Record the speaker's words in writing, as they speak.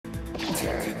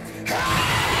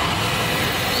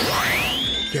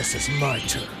Guess it's my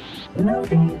turn.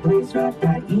 Loading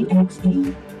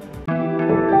BlazeRock.exe.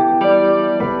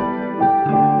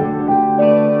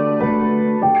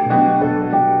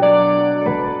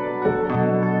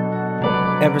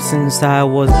 Ever since I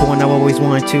was born, I always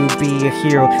wanted to be a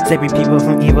hero, saving people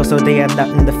from evil so they have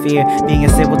nothing to fear. Being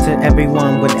civil to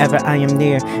everyone whenever I am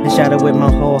near, and shout out with my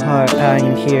whole heart, I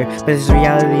am here. But this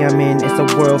reality I'm in, it's a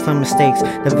world full of mistakes.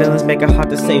 The villains make it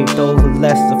hard to save those with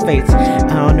less of fates.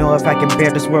 I don't know if I can bear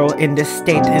this world in this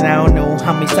state, and I don't know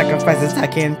how many sacrifices I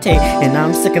can take. And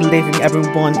I'm sick of leaving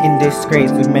everyone in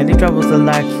disgrace. With many troubles of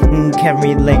life, can't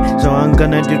relate. So I'm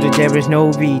gonna do the there is no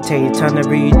retake. Time to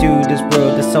redo this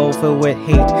world that's so filled with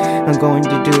hate. I'm going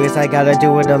to do this, I gotta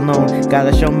do it alone.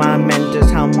 Gotta show my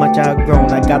mentors how much I've grown.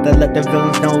 I gotta let the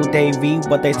villains know they read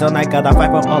what they done. I gotta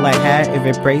fight for all I had if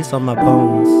it breaks on my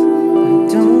bones. I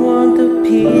don't want the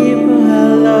people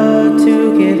I love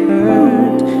to get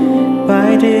hurt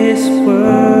by this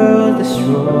world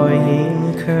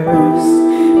destroying curse.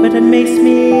 But it makes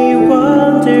me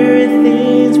wonder if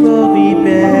things will be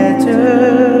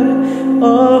better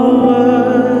or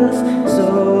worse. So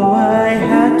I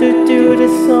had to do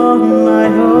this on my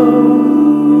own.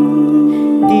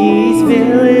 These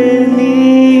villains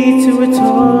need to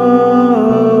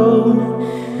atone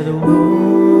for the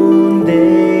wound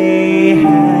they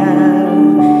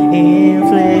have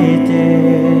inflicted.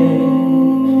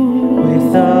 With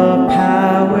the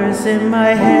powers in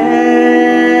my hands,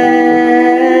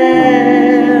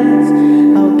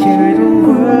 I'll carry the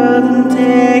world and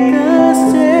take a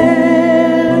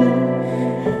stand.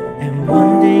 And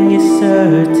one thing is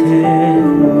certain,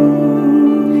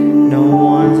 no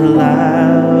one's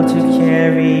allowed to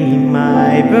carry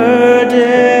my burden.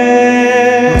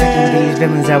 These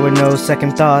villains out with no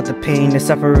second thought, the pain, the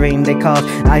suffering they cause,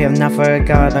 I have not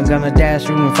forgot. I'm gonna dash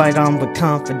through and fight on with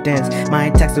confidence. My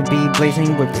attacks will be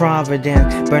blazing with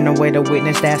providence. Burn away the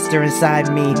weakness that's still inside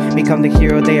me. Become the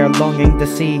hero they are longing to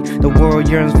see. The world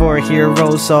yearns for a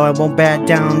hero, so I won't back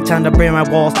down. Time to bring my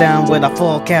walls down with a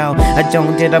full cow. I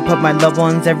don't dare to put my loved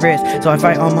ones at risk, so I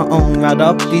fight on my own. Round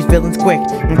up these villains quick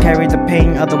and carry the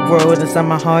pain of the world inside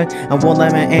my heart. I won't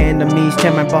let my enemies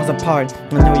tear my boss apart.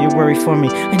 I know you worry for me,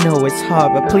 I know it's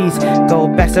hard, but please go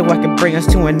back so I can bring us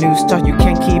to a new start. You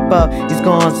can't keep up, he's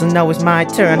gone, so now it's my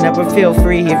turn. Never feel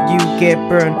free if you get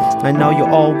burned. I know you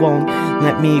all won't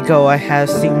let me go. I have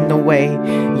seen the way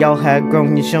y'all have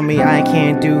grown. You show me I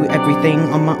can't do everything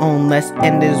on my own. Let's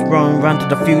end this run to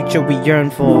the future we yearn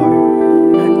for.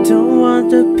 I don't want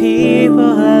the people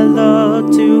I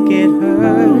love to get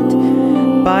hurt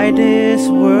by this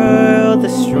world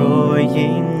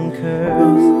destroying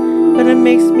curse. But it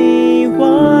makes me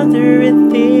wonder if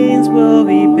things will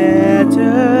be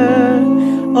better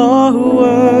or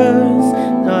worse.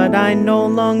 But I no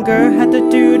longer have to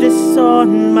do this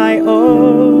on my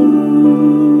own.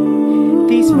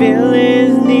 These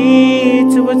villains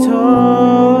need to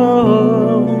atone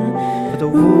for the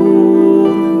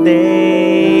wound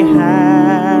they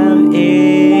have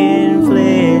inflicted.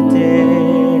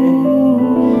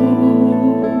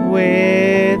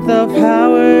 With the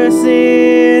powers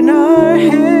in our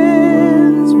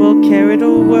hands, we'll carry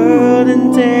the world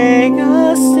and take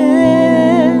a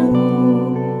stand.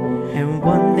 And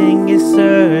one thing is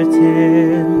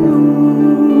certain,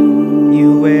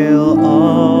 you will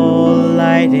all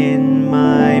light in